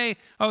you say,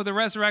 oh, the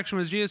resurrection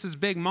was Jesus'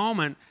 big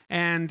moment,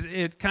 and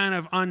it kind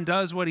of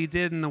undoes what he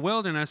did in the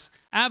wilderness,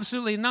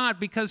 absolutely not,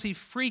 because he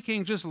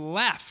freaking just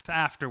left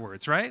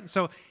afterwards, right?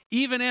 So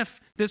even if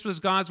this was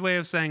God's way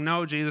of saying,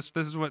 no, Jesus,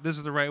 this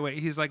is the right way,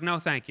 he's like, no,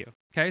 thank you.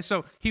 Okay,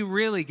 so he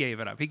really gave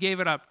it up. He gave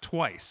it up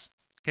twice.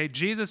 Okay,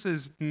 Jesus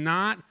is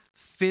not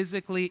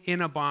physically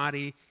in a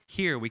body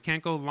here. We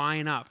can't go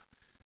line up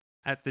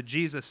at the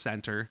Jesus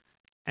Center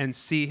and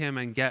see him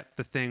and get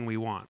the thing we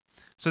want.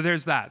 So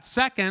there's that.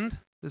 Second,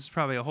 this is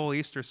probably a whole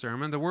Easter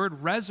sermon, the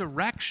word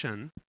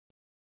resurrection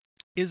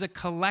is a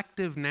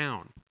collective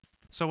noun.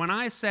 So when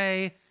I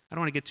say, I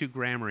don't want to get too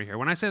grammary here,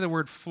 when I say the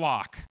word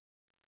flock,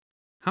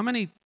 how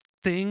many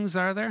things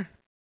are there?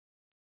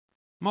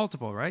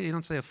 Multiple, right? You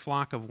don't say a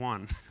flock of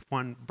one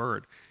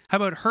bird. How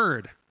about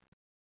herd?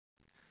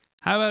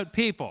 How about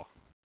people?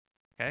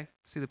 Okay,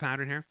 see the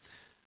pattern here?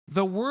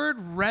 The word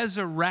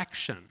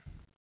resurrection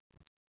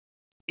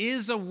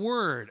is a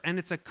word, and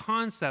it's a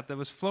concept that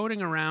was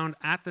floating around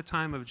at the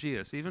time of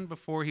Jesus, even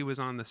before he was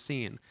on the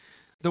scene.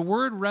 The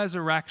word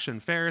resurrection,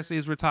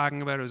 Pharisees were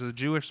talking about it was a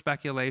Jewish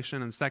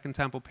speculation in the Second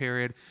Temple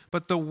period,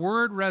 but the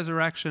word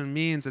resurrection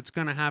means it's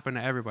going to happen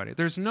to everybody.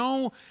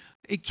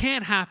 It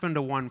can't happen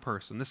to one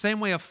person. The same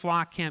way a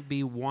flock can't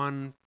be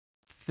one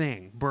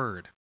thing,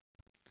 bird.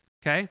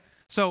 Okay?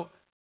 So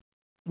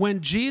when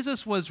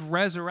Jesus was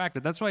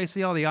resurrected, that's why you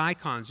see all the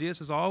icons.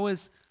 Jesus is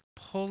always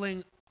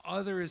pulling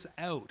others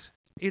out.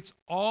 It's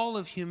all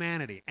of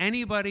humanity.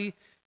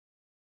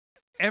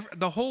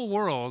 The whole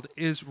world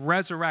is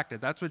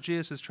resurrected. That's what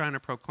Jesus is trying to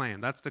proclaim.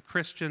 That's the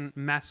Christian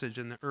message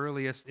in the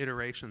earliest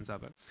iterations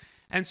of it.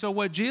 And so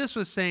what Jesus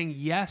was saying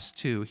yes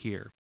to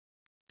here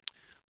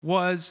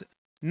was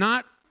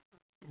not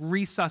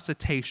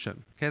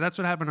resuscitation. Okay, that's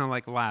what happened to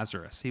like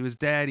Lazarus. He was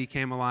dead, he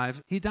came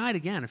alive. He died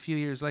again a few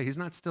years later. He's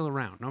not still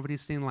around.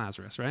 Nobody's seen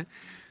Lazarus, right?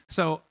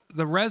 So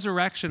the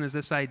resurrection is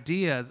this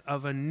idea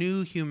of a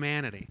new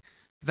humanity,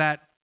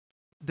 that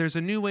there's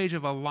a new age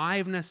of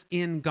aliveness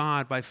in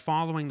God by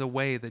following the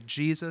way that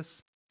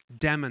Jesus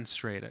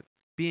demonstrated,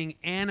 being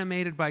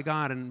animated by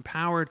God and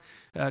empowered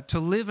to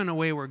live in a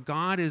way where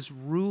God is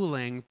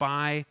ruling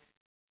by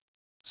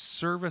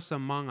service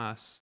among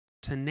us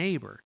to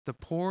neighbor, the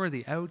poor,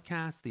 the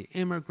outcast, the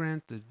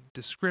immigrant, the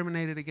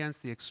discriminated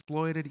against, the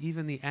exploited,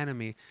 even the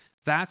enemy.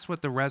 That's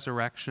what the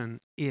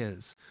resurrection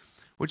is,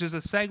 which is a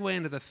segue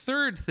into the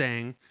third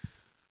thing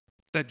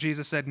that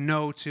Jesus said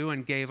no to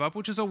and gave up,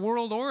 which is a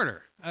world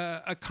order,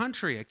 a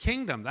country, a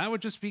kingdom. That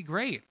would just be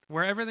great,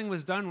 where everything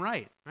was done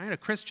right? A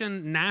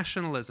Christian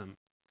nationalism.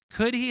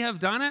 Could he have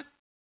done it?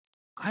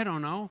 I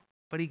don't know,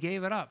 but he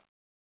gave it up.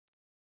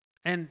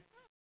 And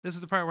this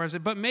is the part where I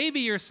said, but maybe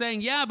you're saying,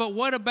 yeah, but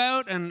what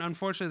about, and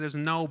unfortunately there's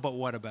no but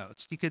what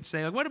abouts. You could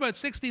say, like, what about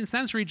 16th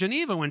century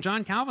Geneva when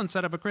John Calvin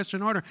set up a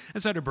Christian order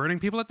and started burning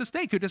people at the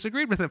stake who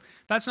disagreed with him?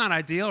 That's not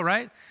ideal,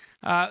 right?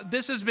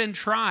 This has been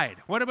tried.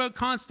 What about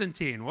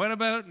Constantine? What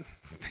about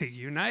the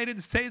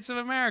United States of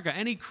America?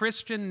 Any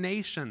Christian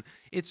nation,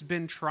 it's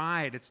been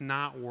tried. It's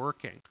not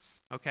working.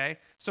 Okay?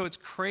 So it's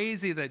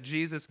crazy that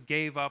Jesus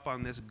gave up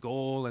on this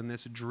goal and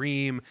this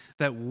dream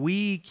that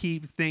we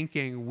keep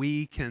thinking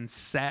we can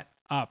set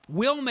up.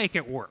 We'll make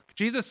it work.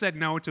 Jesus said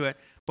no to it,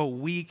 but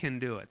we can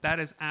do it. That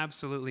is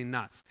absolutely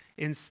nuts.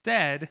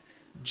 Instead,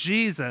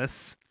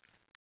 Jesus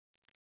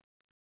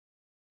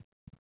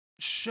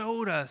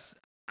showed us,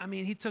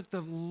 he took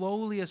the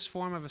lowliest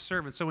form of a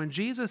servant. So when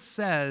Jesus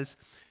says,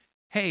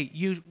 hey,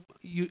 you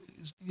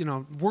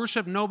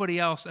worship nobody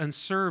else and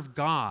serve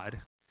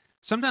God,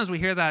 sometimes we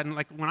hear that, and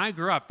like when I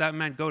grew up, that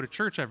meant go to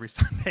church every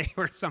Sunday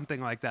or something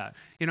like that.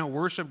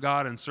 Worship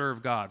God and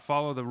serve God.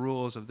 Follow the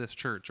rules of this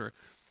church. Or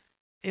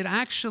it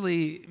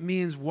actually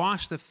means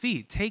wash the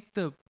feet. Take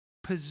the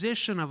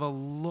position of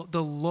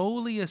the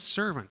lowliest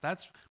servant.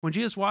 That's when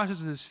Jesus washes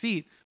his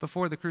feet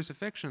before the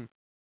crucifixion.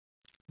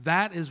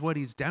 That is what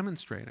he's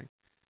demonstrating.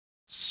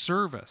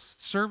 Service.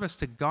 Service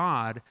to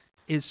God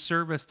is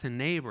service to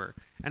neighbor.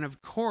 And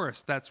of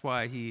course, that's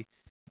why he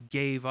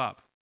gave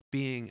up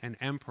being an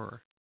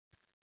emperor.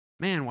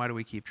 Man, why do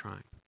we keep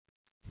trying?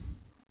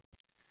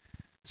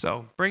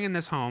 So, bringing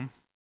this home,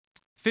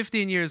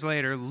 15 years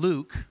later,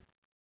 Luke,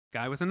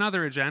 guy with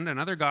another agenda,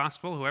 another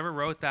gospel, whoever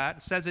wrote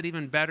that, says it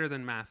even better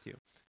than Matthew.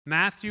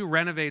 Matthew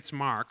renovates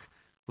Mark.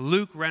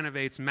 Luke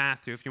renovates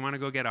Matthew. If you want to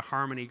go get a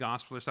harmony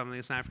gospel or something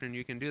this afternoon,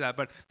 you can do that.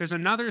 But there's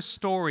another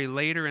story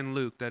later in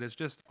Luke that is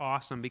just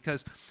awesome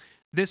because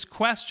this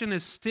question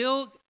is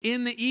still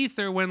in the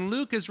ether when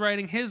Luke is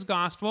writing his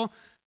gospel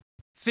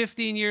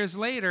 15 years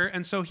later.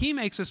 And so he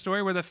makes a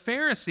story where the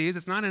Pharisees,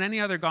 it's not in any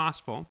other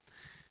gospel,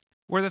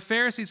 where the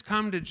Pharisees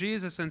come to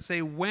Jesus and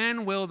say,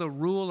 when will the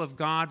rule of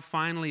God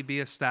finally be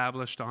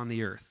established on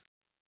the earth?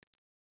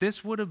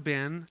 This would have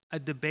been a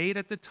debate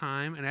at the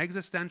time, an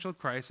existential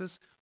crisis.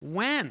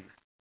 When?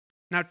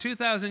 Now,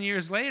 2,000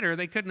 years later,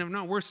 they couldn't have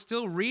known. We're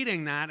still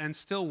reading that and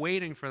still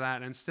waiting for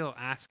that and still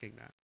asking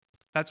that.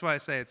 That's why I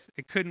say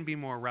it couldn't be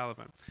more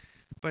relevant.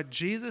 But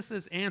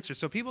Jesus' answer,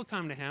 so people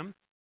come to him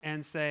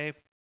and say,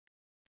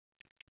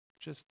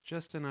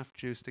 just enough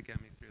juice to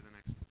get me through the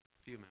next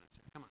few minutes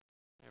here. Come on.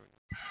 There we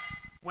go.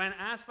 When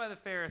asked by the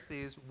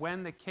Pharisees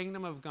when the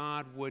kingdom of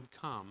God would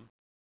come,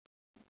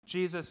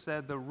 Jesus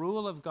said, the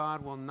rule of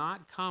God will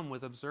not come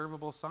with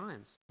observable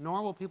signs,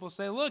 nor will people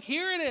say, look,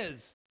 here it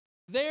is.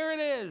 There it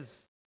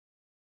is.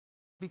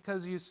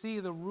 Because you see,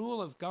 the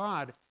rule of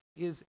God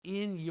is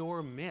in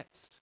your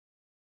midst.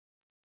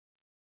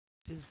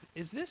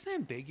 Is this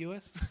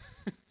ambiguous?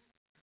 It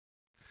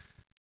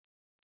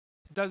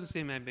doesn't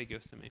seem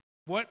ambiguous to me.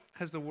 What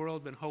has the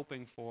world been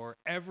hoping for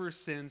ever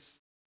since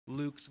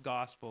Luke's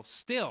gospel?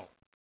 Still,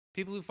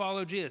 people who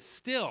follow Jesus,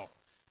 still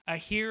a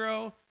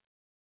hero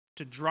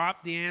to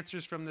drop the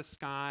answers from the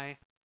sky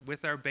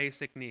with our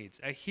basic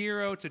needs. A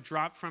hero to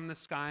drop from the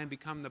sky and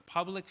become the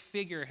public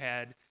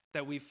figurehead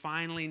that we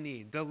finally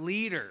need. The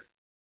leader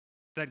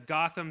that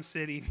Gotham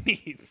City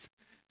needs.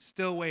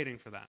 Still waiting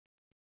for that.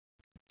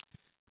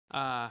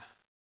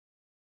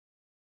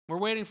 We're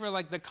waiting for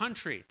like the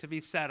country to be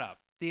set up.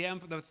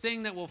 The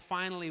thing that will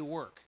finally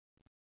work.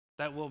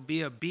 That will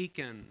be a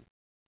beacon.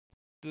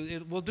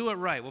 We'll do it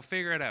right. We'll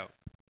figure it out.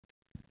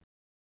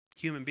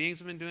 Human beings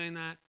have been doing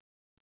that.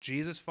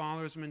 Jesus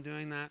followers have been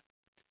doing that.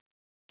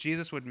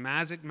 Jesus would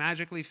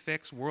magically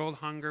fix world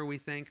hunger, we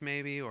think,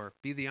 maybe, or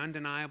be the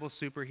undeniable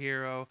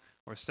superhero,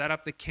 or set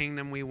up the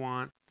kingdom we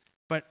want.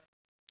 But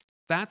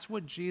that's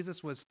what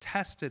Jesus was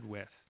tested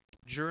with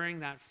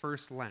during that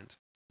first Lent.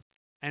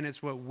 And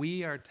it's what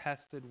we are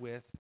tested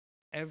with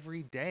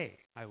every day,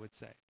 I would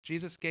say.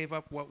 Jesus gave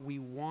up what we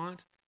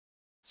want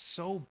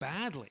so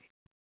badly.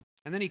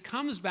 And then he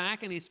comes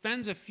back and he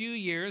spends a few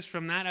years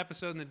from that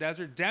episode in the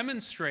desert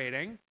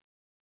demonstrating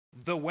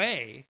the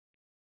way,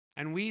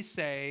 and we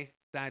say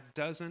that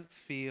doesn't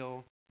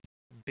feel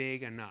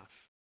big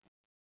enough.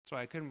 That's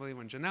why I couldn't believe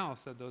when Janelle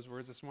said those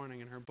words this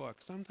morning in her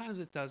book. Sometimes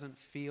it doesn't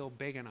feel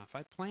big enough.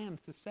 I planned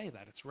to say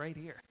that. It's right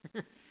here.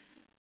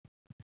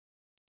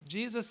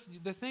 Jesus,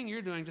 the thing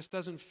you're doing just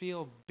doesn't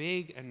feel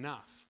big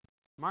enough.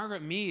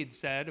 Margaret Mead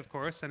said, of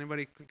course,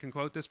 anybody can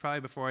quote this probably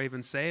before I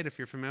even say it if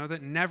you're familiar with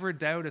it, never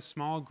doubt a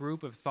small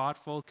group of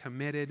thoughtful,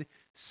 committed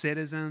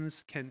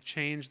citizens can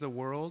change the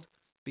world,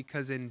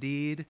 because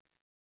indeed,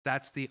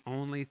 that's the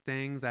only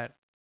thing that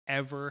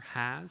ever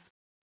has.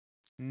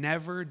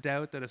 Never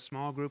doubt that a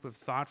small group of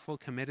thoughtful,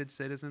 committed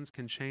citizens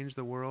can change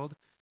the world,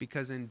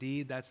 because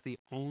indeed, that's the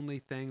only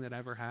thing that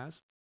ever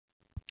has.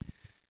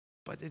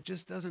 But it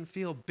just doesn't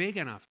feel big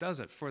enough,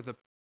 does it, for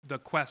the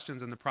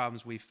questions and the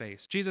problems we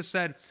face. Jesus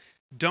said,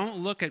 don't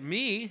look at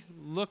me,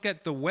 look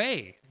at the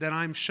way that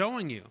I'm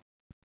showing you.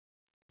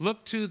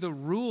 Look to the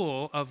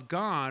rule of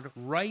God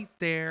right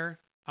there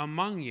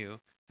among you.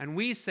 And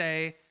we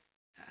say,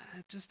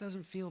 it just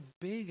doesn't feel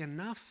big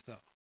enough,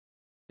 though.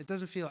 It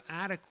doesn't feel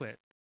adequate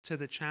to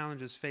the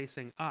challenges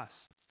facing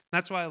us.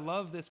 That's why I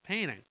love this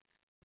painting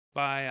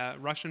by a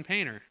Russian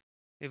painter,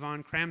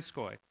 Ivan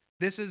Kramskoy.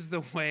 This is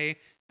the way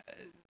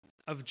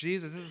of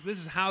Jesus. This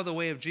is how the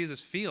way of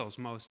Jesus feels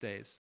most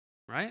days,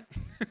 right?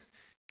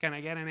 Can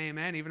I get an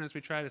amen? Even as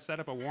we try to set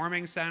up a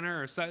warming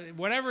center or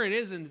whatever it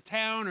is in the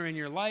town or in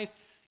your life,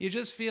 you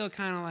just feel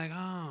kind of like,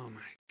 oh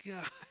my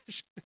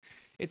gosh.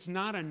 It's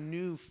not a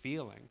new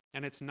feeling,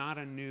 and it's not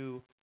a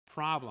new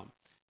problem.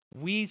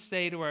 We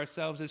say to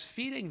ourselves, is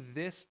feeding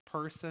this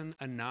person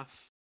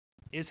enough?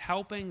 Is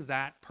helping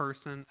that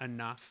person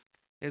enough?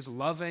 Is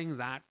loving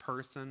that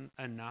person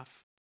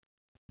enough?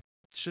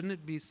 Shouldn't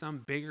it be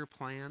some bigger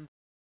plan?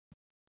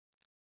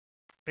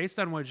 Based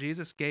on what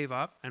Jesus gave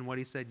up and what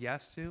he said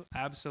yes to?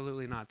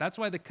 Absolutely not. That's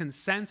why the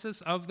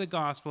consensus of the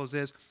Gospels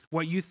is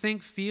what you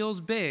think feels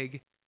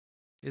big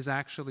is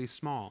actually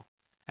small.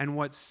 And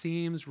what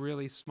seems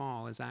really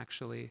small is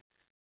actually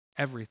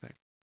everything.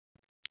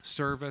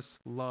 Service,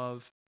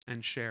 love,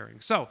 and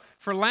sharing. So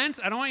for Lent,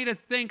 I don't want you to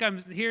think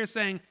I'm here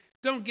saying,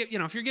 don't give,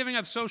 if you're giving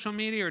up social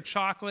media or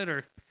chocolate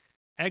or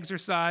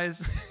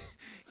exercise,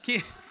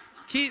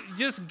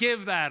 just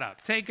give that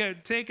up. Take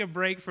a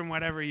break from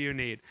whatever you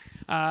need.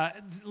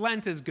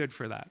 Lent is good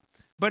for that.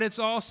 But it's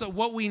also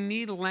what we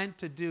need Lent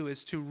to do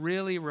is to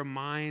really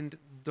remind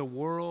the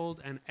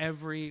world and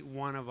every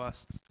one of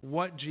us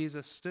what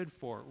Jesus stood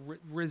for.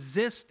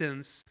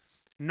 Resistance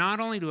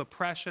not only to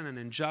oppression and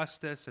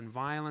injustice and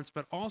violence,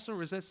 but also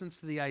resistance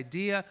to the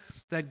idea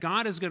that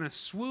God is going to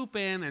swoop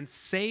in and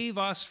save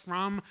us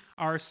from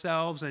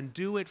ourselves and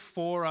do it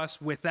for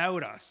us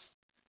without us.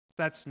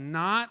 That's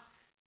not.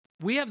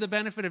 We have the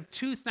benefit of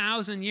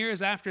 2,000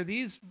 years after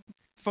these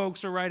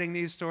folks are writing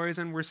these stories,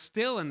 and we're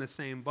still in the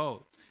same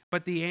boat.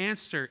 But the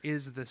answer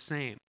is the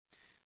same.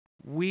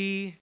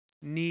 We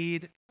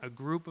need a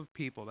group of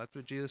people, that's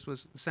what Jesus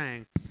was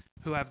saying,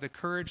 who have the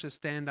courage to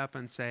stand up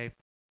and say,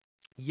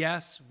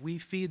 yes, we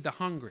feed the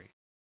hungry,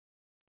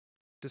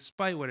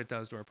 despite what it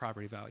does to our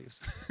property values.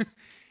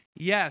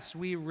 Yes,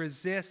 we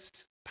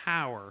resist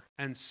power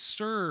and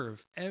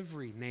serve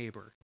every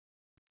neighbor,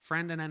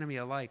 friend and enemy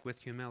alike, with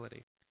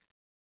humility,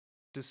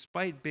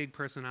 despite big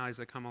personalities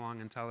that come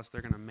along and tell us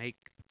they're going to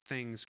make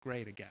things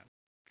great again.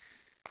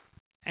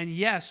 And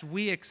yes,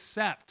 we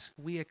accept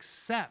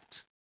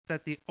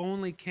that the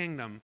only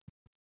kingdom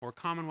or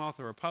commonwealth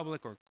or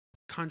republic or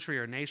country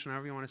or nation,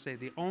 however you want to say,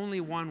 the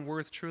only one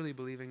worth truly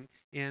believing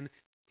in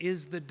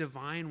is the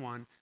divine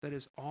one that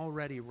is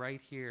already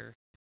right here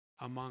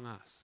among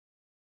us.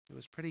 It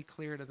was pretty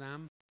clear to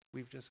them.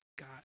 We've just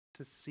got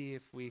to see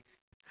if we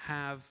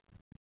have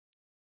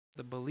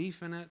the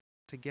belief in it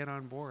to get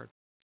on board.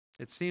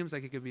 It seems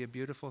like it could be a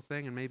beautiful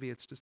thing, and maybe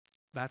it's just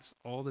that's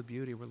all the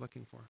beauty we're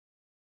looking for.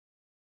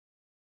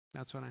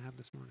 That's what I have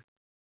this morning.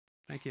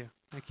 Thank you.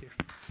 Thank you.